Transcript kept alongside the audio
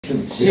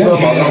शिव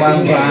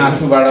भगवानको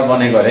आँसुबाट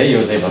बनेको अरे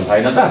यो चाहिँ भन्छ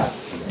होइन त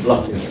ल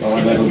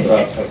तपाईँलाई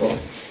रुद्राक्षको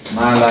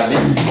मालाले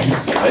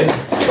है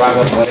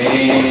स्वागत गरे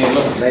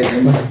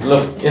ल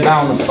यता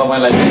आउनुहोस्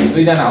तपाईँलाई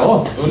दुईजना हो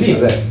टोली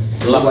ल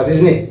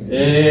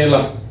ए ल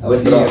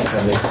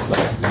रुद्राक्षले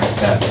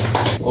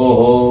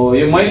ओहो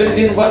यो मैले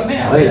दिनुपर्ने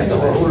यस्तो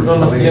उल्टो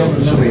तपाईँले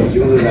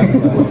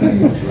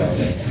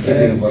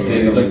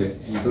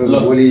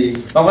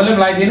पनि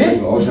लगाइदिने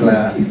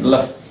ल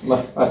ल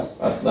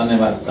हस् हस्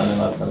धन्यवाद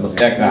धन्यवाद छ ल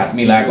त्यहाँको हात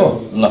मिलाएको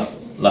ल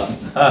ल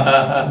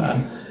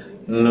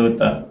लु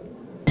त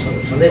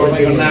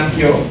तपाईँको नाम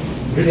के हो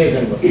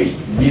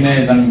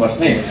विनयजङ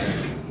बस्ने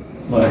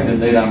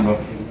एकदमै राम्रो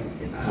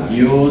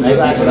यो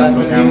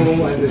राम्रो काम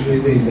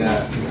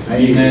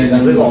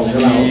विनयजङ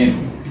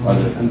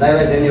हजुर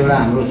दाइलाई चाहिँ एउटा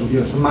हाम्रो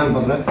यो सम्मान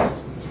पत्र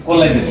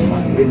कसलाई चाहिँ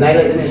सम्मान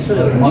दाइलाई चाहिँ यसो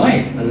मलाई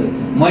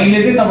मैले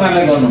चाहिँ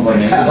तपाईँलाई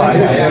गर्नुपर्ने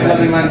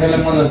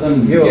मान्छेलाई म जस्तो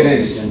के अरे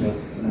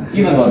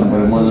किन गर्नु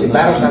पर्यो म जस्तो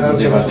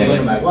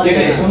के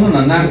अरे सुन्नु न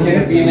नाम के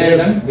अरे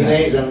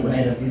विनयजङ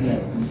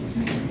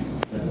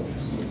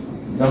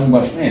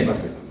बस्ने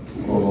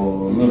ओहो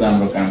लु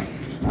राम्रो काम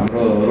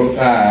हाम्रो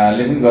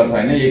रोकाले पनि गर्छ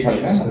होइन यही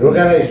खालका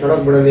रोकालाई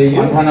सडकबाट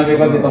ल्याइयो 98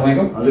 कति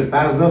तपाईँको हजुर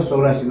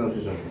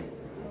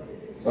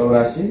 51084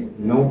 84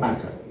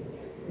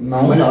 955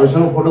 9 मैले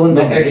अरूसँग फोटो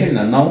पनि एकछिन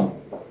न 9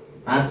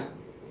 5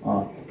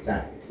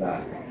 4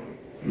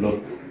 ल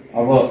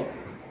अब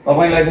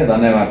तपाईँलाई चाहिँ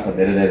धन्यवाद छ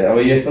धेरै धेरै अब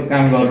यस्तो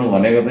काम गर्नु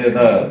भनेको त यो त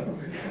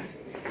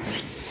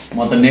म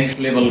त नेक्स्ट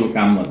लेभलको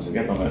काम भन्छु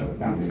क्या तपाईँहरूको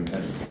काम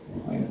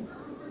होइन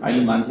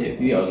अहिले मान्छे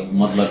यति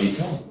मतलबी छ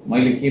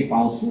मैले के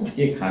पाउँछु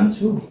के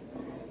खान्छु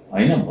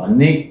होइन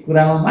भन्ने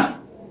कुरामा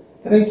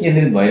मात्रै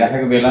केन्द्रित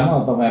भइराखेको बेलामा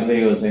तपाईँहरूले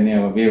यो चाहिँ नि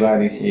अब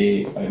व्यवहारिसे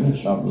होइन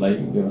सबलाई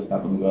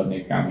व्यवस्थापन गर्ने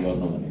काम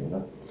गर्नु भनेको त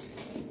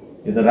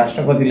यो त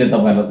राष्ट्रपतिले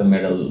तपाईँलाई त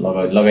मेडल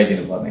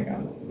लगाइदिनु पर्ने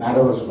काम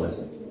 12 वर्ष भएछ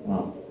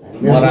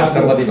म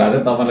राष्ट्रपति भए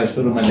चाहिँ तपाईँलाई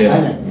सुरुमा लिएर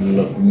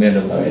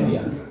मेडल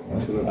लगाइदिएँ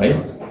है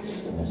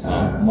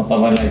म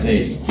तपाईँलाई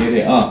चाहिँ के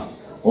अरे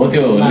हो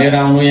त्यो लिएर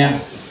आउनु यहाँ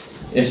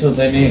यसो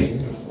चाहिँ नि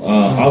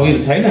अबिर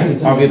छैन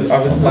अबिर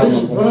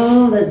लाउनुहुन्छ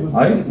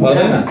है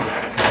पर्दैन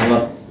ल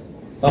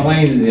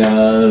तपाईँ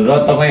र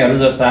तपाईँहरू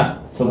जस्ता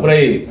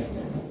थुप्रै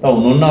त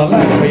हुनुहुन्न होला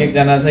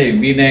एकजना चाहिँ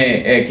विनय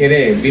के अरे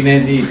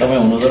विनयजी तपाईँ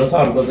हुनुहुँदो रहेछ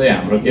अर्को चाहिँ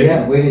हाम्रो के अरे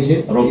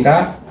रोका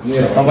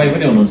तपाईँ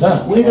पनि हुनुहुन्छ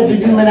उनी त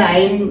 2-3 महिना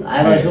आएर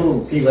यसो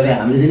के गरे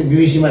हामीले चाहिँ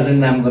बीबीसीमा चाहिँ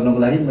नाम गर्नको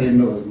लागि मैले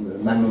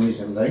नाम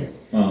नोमिनेसन गरेँ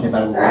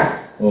नेपालको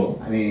हो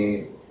अनि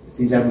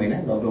 3-4 महिना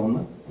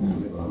लकडाउनमा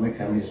घरमै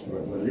फ्यामिली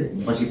गरेर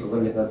बसेको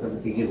कसले गर्दा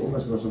के हो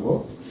कसो भयो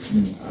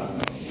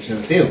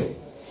त्यही हो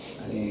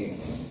अनि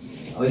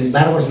अब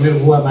 12 वर्ष मेरो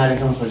बुवा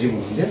मारेसँग सचिव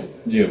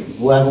हुनुहुन्थ्यो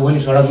बुवाको पनि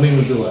सडकमै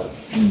मृत्यु भयो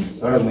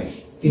सडकमै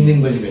 3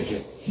 दिनपछि भेट्यो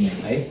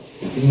है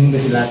 3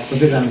 दिनपछि लास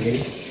खोज्दै जाँदाखेरि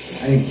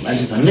अनि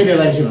मान्छे झन्डै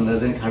व्यवहारिक भन्दा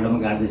चाहिँ खाल्डोमा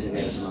गाड्दैछ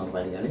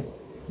नगरपालिकाले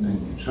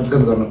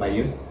सद्गत गर्न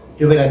पाइयो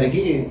त्यो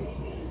बेलादेखि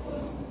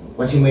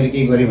पछि मैले के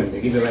गरेँ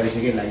भनेदेखि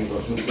व्यवहारिकै लागि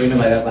गर्छु कोही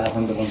नभएर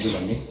आफन्त बन्छु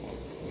भन्ने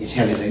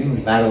इच्छाले चाहिँ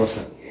 12 वर्ष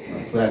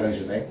पुरा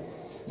गरिछु दाइ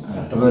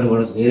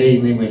तपाईँहरूबाट धेरै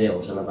नै मैले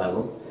हौसला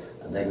पाएको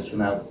दाइको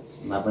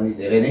चुनावमा पनि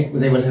धेरै नै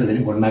कुनै वर्षले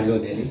पनि भोट मागेको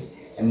धेरै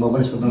अनि म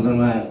पनि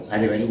स्वतन्त्रमा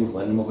साथीभाइले उठ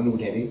भने म पनि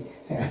उठाइदिएँ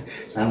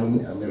सानो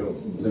मेरो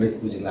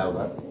ललितपुर जिल्ला हो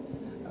घर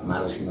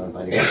महालक्ष्मी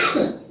नगरपालिका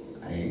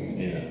अनि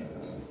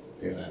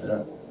त्यही भएर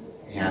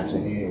यहाँ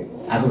चाहिँ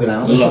आएको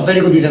बेलामा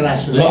 70 को 2टा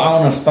लास्ट ल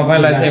आउनुहोस्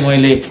तपाईँलाई चाहिँ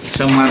मैले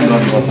सम्मान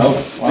गर्नुपर्छ हौ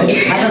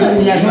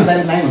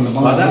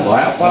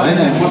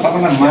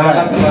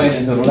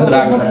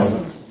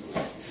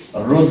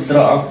रुद्र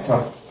अक्ष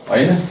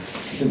होइन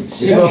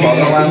शिव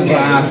भगवानको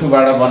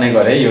आँसुबाट बनेको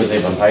अरे यो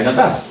चाहिँ भन्छ होइन त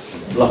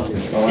ल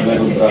तपाईँलाई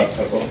रुद्र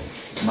अक्षको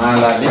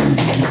मालाले है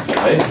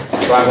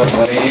स्वागत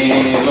गरे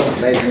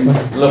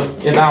ल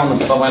यता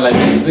आउनुहोस् तपाईँलाई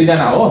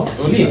दुईजना हो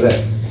टोली ल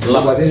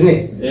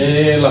ए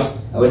ल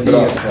रुद्र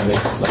अक्षले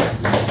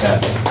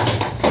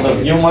ल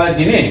यो मलाई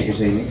दिने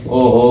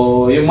ओहो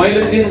यो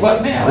मैले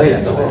दिनुपर्ने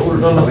यस्तो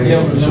उल्टो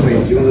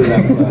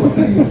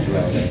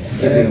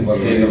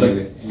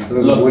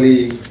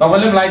तपाईँले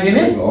पनि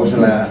लगाइदिने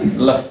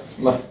ल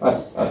ल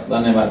हस् हस्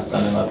धन्यवाद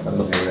धन्यवाद छ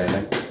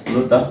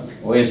लु त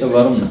हो यसो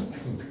गरौँ न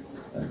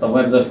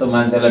तपाईँ जस्तो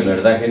मान्छेलाई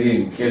भेट्दाखेरि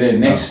के अरे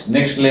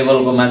नेक्स्ट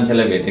लेभलको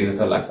मान्छेलाई भेटेको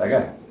जस्तो लाग्छ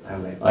क्या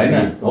होइन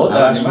हो त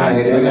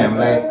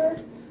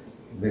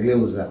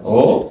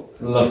हो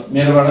ल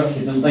मेरोबाट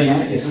खिचौँ त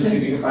यहाँ यसो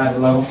सिटीको पार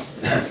लगाऊ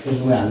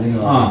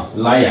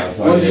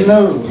लगाइहाल्छु म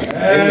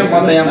त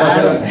यहाँ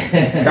बसेर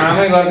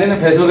कामै गर्दिनँ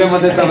फेसबुकै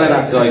मात्रै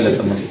चलाइराख्छु अहिले त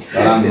म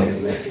राम्रो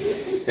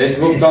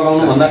फेसबुक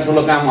चलाउनुभन्दा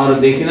ठुलो काम अरू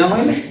देखिनँ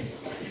मैले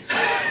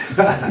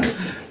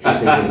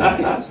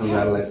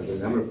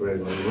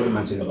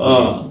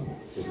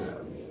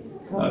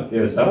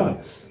त्यो छ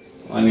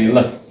अनि ल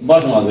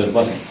बस्नु हजुर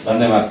बस्नु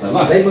धन्यवाद छ ल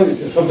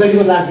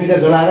सप्तरीको लाख 2टा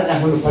जोडाएर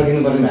काठमाडौँ फर्किनु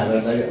पर्ने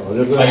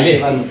हजुरको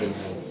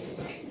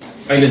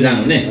कहिले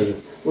जानु ने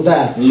उता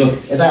ल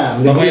यता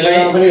तपाईँलाई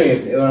पनि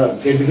एउटा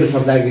टेक्निकल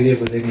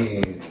शब्दागिरीको चाहिँ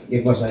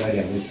 1 वर्ष अगाडि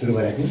हामीले सुरु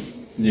गरेका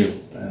थियौँ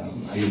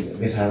अहिले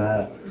बेसारा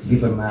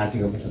विपनमा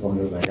आर्थिक अवस्था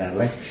कमजोर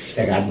भएकाहरूलाई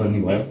त्यहाँ घाट बन्ने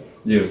भयो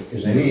ज्यू त्यो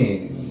चाहिँ नि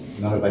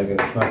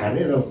नगरपालिकाको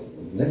सहकार्य र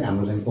हुन्छ नि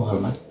हाम्रो चाहिँ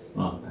पहलमा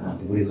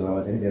त्यो बुढी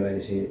खोलामा चाहिँ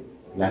व्यवहारिक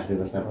ग्लास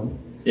व्यवस्थापन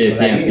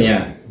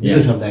त्यो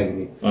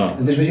शब्दागिरी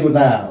अनि त्यसपछि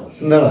उता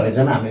सुन्दर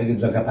हरेछमा हामीले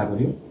जग्गा पाएको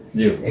थियौँ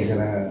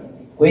एकजना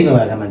कोही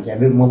नभएका मान्छे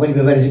अब म पनि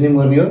व्यापारी नै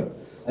मर्ने हो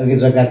अलिकति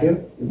जग्गा थियो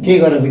के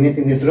गरेर पनि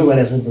तिमीले यत्रो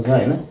गरेर जस्तो छ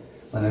होइन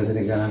भनेर चाहिँ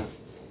एकजना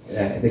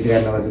यता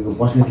विराटनगरको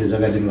बस्नेतले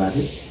जग्गा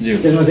दिनुभएको थियो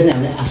त्यसमा चाहिँ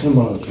हामीले आश्रम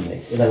बनाउँछौँ है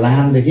एउटा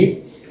लाहानदेखि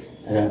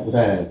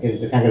उता के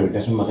अरे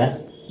काँक्राभिट्टासम्मका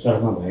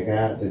सडकमा भएका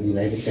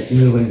जतिलाई त्यहाँ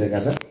तिनीहरू जग्गा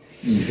छ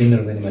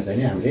तिनीहरू पनि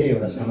चाहिँ हामीले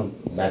एउटा सानो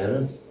बारेर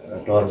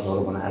टहर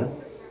बनाएर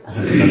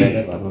आफ्नो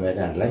लगाएका घरमा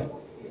गएकाहरूलाई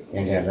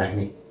त्यहाँ ल्याएर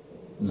राख्ने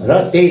र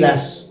त्यही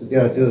लास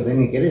त्यो चाहिँ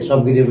नि के अरे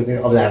सबगिरीको चाहिँ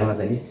अवधारणा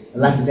चाहिँ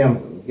लास्ट त्यहाँ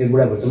त्यो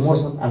बुढाबुढी त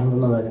मर्छन् आफ्नो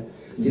नभएका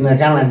तिनीहरू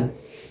कहाँ लाने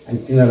अनि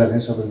तिनीहरूलाई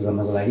चाहिँ सपोर्ट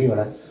गर्नको लागि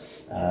एउटा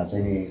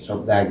चाहिँ नि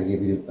शब्दागिरी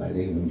विद्युत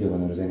भएदेखि हुन्थ्यो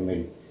भनेर चाहिँ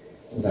मैले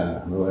उता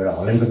हाम्रो एउटा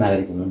हल्यान्डको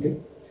नागरिक हुनुहुन्थ्यो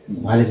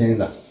उहाँले चाहिँ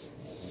ल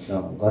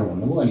गर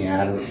भन्नुभयो अनि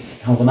यहाँ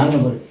ठाउँ त माग्नु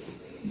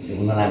पऱ्यो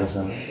हुन लागेको छ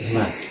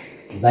यसमा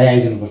दाइ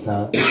आइदिनुपर्छ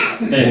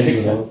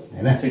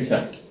होइन ठिक छ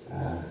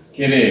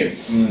के अरे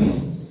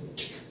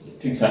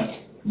ठिक छ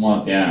म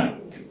त्यहाँ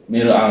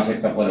मेरो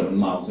आवश्यकता पऱ्यो भने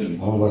म आउँछु नि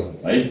आउनुपर्छ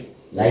है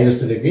दाइ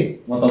जस्तो व्यक्ति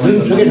म तपाईँको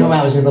जुनसुकै ठाउँमा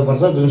आवश्यकता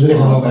पर्छ जुनसुकै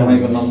ठाउँमा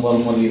तपाईँको नम्बर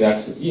म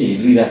लिइराख्छु कि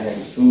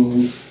लिइराखेको छु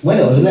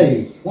मैले हजुरलाई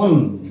फोन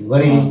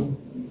गरेँ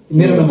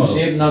मेरो नम्बर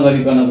सेभ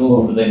नगरिकनको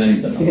उठ्दैन नि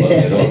त नम्बर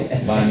मेरो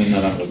बानी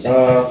नराम्रो छ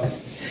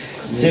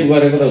सेभ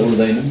गरेको त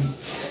उठ्दैन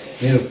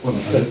मेरो फोन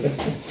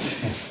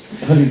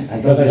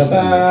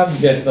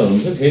व्यस्त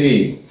हुन्छु फेरि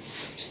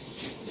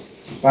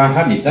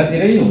पाखा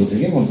भित्तातिरै हुन्छु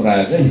कि म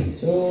प्रायः चाहिँ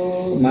यसो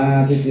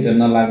माथितिर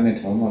नलाग्ने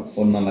ठाउँमा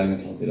फोन नलाग्ने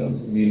ठाउँतिर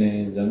हुन्छु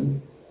binayejung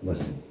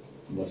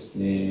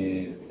बस्ने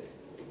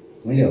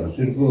मैले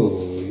हजुरको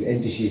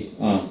एनटिसी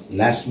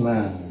लास्टमा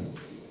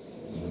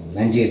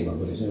 98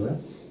 भएको रहेछ एउटा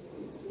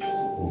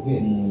हो कि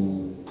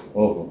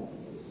हो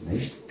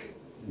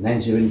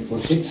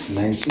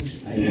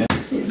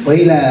 974696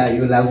 पहिला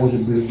यो लागु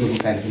औषध विरुद्धको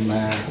कार्यक्रममा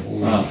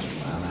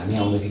हामी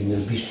आउँदाखेरि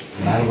मेरो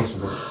 12 वर्ष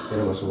भयो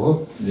 13 वर्ष भयो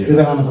त्यो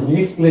बेलामा त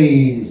एक्लै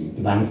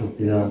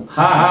भानुसोकतिर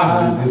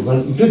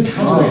त्यो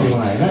थाहा छ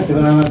मलाई होइन त्यो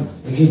बेलामा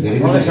धेरै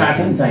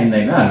साथी पनि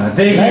चाहिँदैन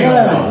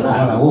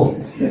हो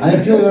अनि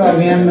त्यो एउटा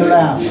अभियान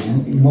एउटा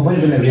म पनि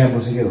त्यसलाई बिहा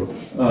बसेकै हो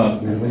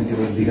मेरो पनि त्यो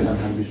विगत 20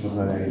 वर्ष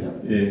अगाडि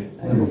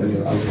होइन म पनि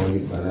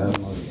अल्कोहलिक भएर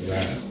म एउटा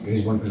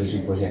रिस्पोन्ड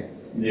फेलोसिप बसेँ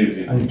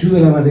अनि त्यो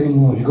बेलामा चाहिँ म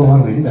रिकभर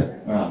भएँ नि त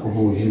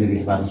ओहो जिन्दगी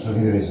बाँच्न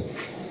सकिँदो रहेछ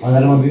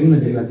बजारमा विभिन्न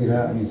जिल्लातिर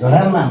अनि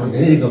धरानमा हाम्रो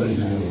धेरै रिकभरी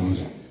सेन्टरहरू हुन्छ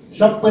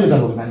सबैले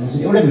तपाईँको मान्नु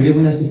एउटा भिडियो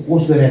पनि अस्ति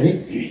पोस्ट गरेको थिएँ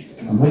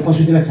मैले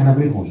पशुतिर खाना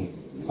पनि खुवाउँछु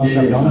फर्स्ट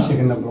लकडाउन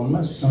सेकेन्ड लकडाउनमा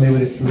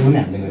सधैँभरि सुरु पनि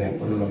हामीले गरेँ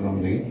पहिलो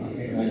लकडाउनदेखि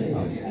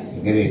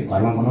के अरे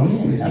घरमा बनाउनु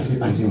अनि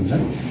 400-500 हुन्छ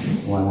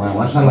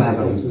उहाँ सल्लाह छ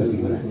कति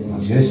कुरा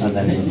धेरै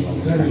सरकारले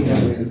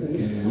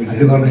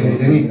हामीले गर्दाखेरि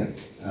चाहिँ नि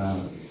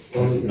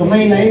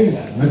तपाईँलाई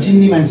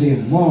नचिन्ने मान्छे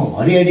म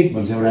हरियाडिक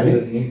भन्छ एउटाले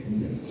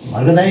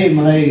हर्का दाइ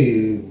मलाई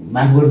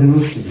माफ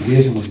गरिदिनुहोस् भिडियो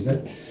छ मसित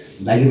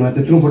दाइले मलाई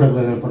त्यत्रो पटक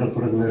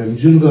गरेर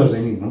निशुल्क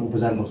चाहिँ नि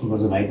उपचार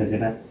बस्नुपर्छ भाइ त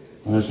केटा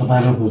भनेर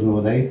सफारमा खोज्नु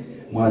हुँदै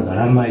मलाई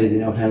धरानमा अहिले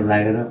चाहिँ अप्ठ्यारो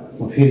लागेर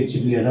म फेरि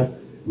चिप्लिएर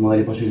म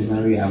अहिले पशुमा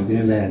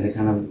विनय दाइहरूले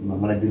खाना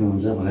मलाई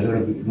दिनुहुन्छ भनेर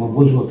एउटा म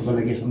बोल्छु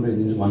तपाईँलाई के सन्देश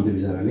दिन्छु भन्थ्यो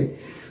बिचराले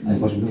अनि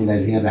पशुपति दाइ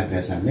लिएर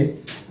राखिरहेको छ हामीले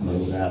हाम्रो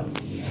एउटा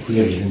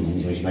क्लियर भिजन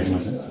भन्ने भोइस बाटोमा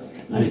छ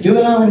अनि त्यो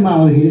बेलामा पनि म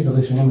आउँदाखेरि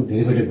तपाईँसँग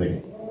धेरैपटक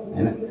भेटेँ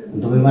होइन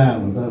तपाईँमा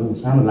हुन त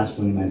सानो लास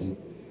पर्ने मान्छे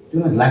त्यो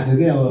लाग्थ्यो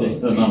कि अब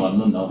त्यस्तो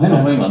नभन्नु न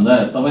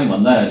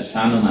तपाईँभन्दा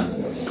सानो मान्छे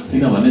हो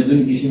किनभने जुन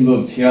किसिमको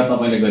सेवा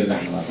तपाईँले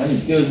गरिराख्नु भएको छ नि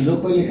त्यो जो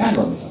कोहीले कहाँ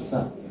गर्नु सक्छ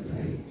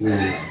त्यो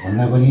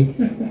भन्दा पनि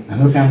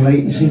हाम्रो कामलाई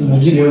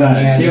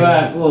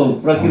सेवाको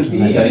प्रकृति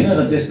होइन र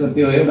त्यसको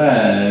त्यो एउटा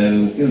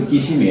त्यो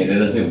किसिम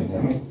हेरेर चाहिँ हुन्छ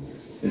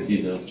त्यो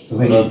चिज हो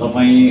र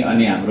तपाईँ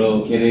अनि हाम्रो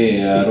के अरे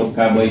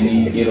रोक्का बहिनी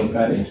के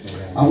रोक्का अरे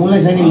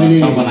उसलाई चाहिँ मैले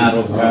सपना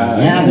रोक्का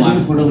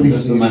फोटो पनि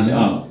जस्तो मान्छे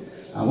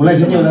उसलाई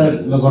चाहिँ एउटा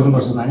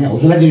गर्नुपर्छ नानी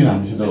हौसला दिनु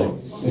हामी सबैलाई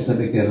यस्ता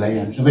व्यक्तिहरूलाई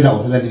हामी सबैलाई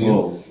हौसला दिनु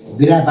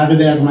बाटो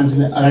बेलाको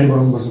मान्छेलाई अगाडि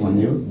बढाउनुपर्छ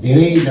भन्ने हो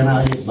धेरैजना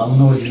अहिले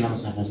 52वटा जिल्लामा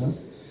शाखा छ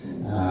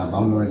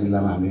 52वटा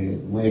जिल्लामा हामीले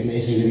म एक्लै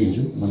यसै गरी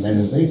हिँड्छु भन्दा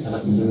जस्तै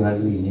हिँड्ने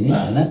नि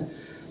होइन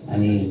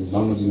अनि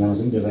 52 जिल्लामा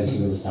चाहिँ व्यापारिक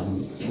व्यवस्थापन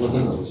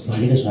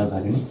भनेकै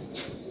सहकारीमा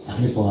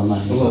आफ्नै पहलमा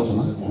आफ्नो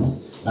खर्चमा होइन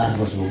 12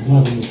 वर्ष हो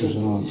उहाँसँग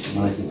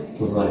मलाई त्यो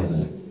चोट गरेको छ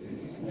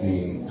अनि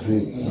आफ्नै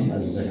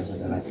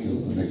जग्गा राख्यो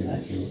भन्दाखेरि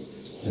राख्यो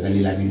जग्गा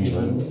लिलामी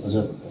भयो अझ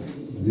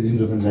 2-3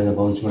 रोपन जग्गा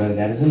बाउल छोडेर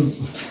गएर छन्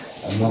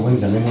म पनि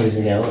झन्डै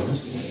मरिसकेको हो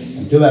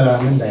होइन त्यो बेलामा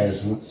पनि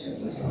दाइहरूसँग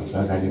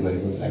सहकारी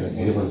गरेको दाइलाई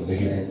धेरैपल्ट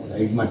देखेको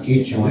एकमा केही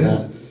क्षमता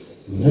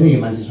हुन्छ नि यो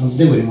मान्छे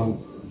सधैँभरि म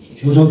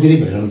छेउछाउतिरै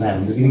भइरहनु थाल्यो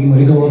हुन्छ किनकि म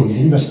रिकभर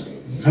हुन्थेँ नि त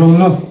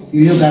खानुहुन्न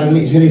यो कारणले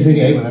यसरी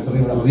है भनेर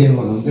तपाईँ एउटा अभियान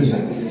गर्नुहुन्थ्यो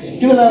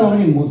त्यो बेलामा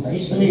पनि म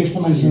यसरी यस्तो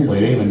मान्छेसँग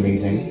भइरह्यो भनेदेखि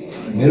चाहिँ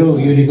मेरो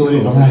यो रिकभरी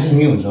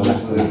रमासँगै हुन्छ होला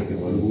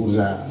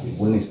ऊर्जा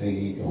बोल्ने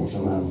शैली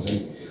हौसला हुन्छ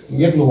नि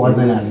एक्लो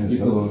वार्डमा हाल्नु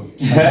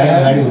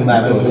अगाडि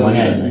हुनुभयो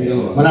भने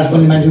मलाई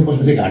पनि मान्छे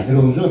पशुपति घाटतिर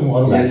हुन्छु म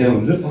अरू घाटतिर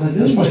हुन्छु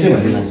स्पष्टै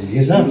भन्ने मान्छे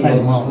जे छ म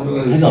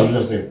हजुर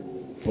जस्तै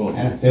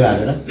होइन त्यही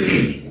भएर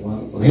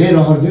धेरै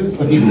रहरदियो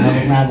कति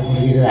ढुङ्गामा आएको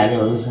फोटो खिचेर हाल्यो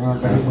अरूसँग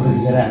कति फोटो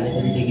खिचेर हाले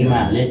कति के केमा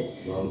हाले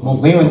म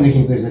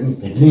गइभन्देखि पनि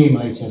भेट्ने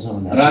मलाई इच्छा छ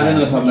भन्दा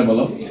राजेन्द्र सरले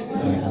बोलौ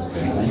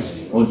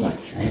हुन्छ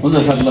हुन्छ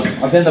सर ल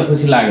अत्यन्त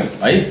खुसी लाग्यो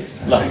है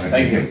ल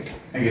थ्याङ्क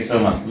यू सो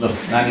मच ल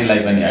नानीलाई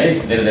पनि है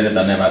धेरै धेरै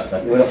धन्यवाद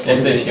छ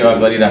यस्तै सेवा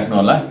गरिराख्नु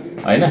होला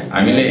होइन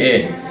हामीले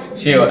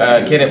सेवा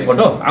के अरे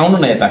फोटो आउनु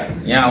न यता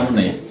यहाँ आउनु न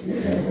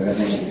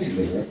यहाँ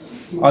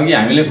अघि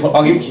हामीले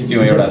अघि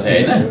खिच्यौँ एउटा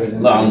चाहिँ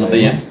होइन ल आउनु त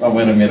यहाँ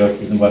तपाईँ र मेरो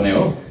खिच्नुपर्ने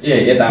हो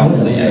यता आउनु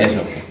न यहाँ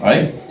यसो है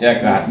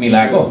ट्यागको हात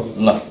मिलाएको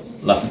ल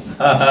ल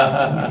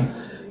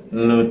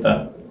लु त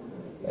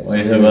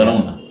यसो गरौँ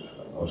न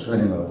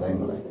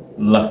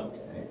ल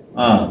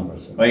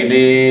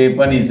कहिले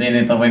पनि चाहिँ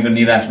नि तपाईँको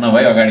निराश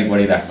नभई अगाडि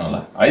बढिराख्नु होला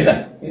है त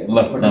ल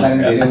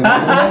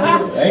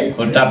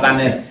खुट्टा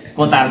ताने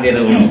कोतार दिएर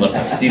उड्नुपर्छ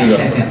चिल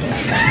जस्तो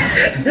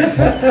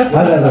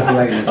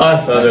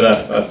हस् हजुर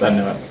हस्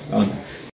धन्यवाद हुन्छ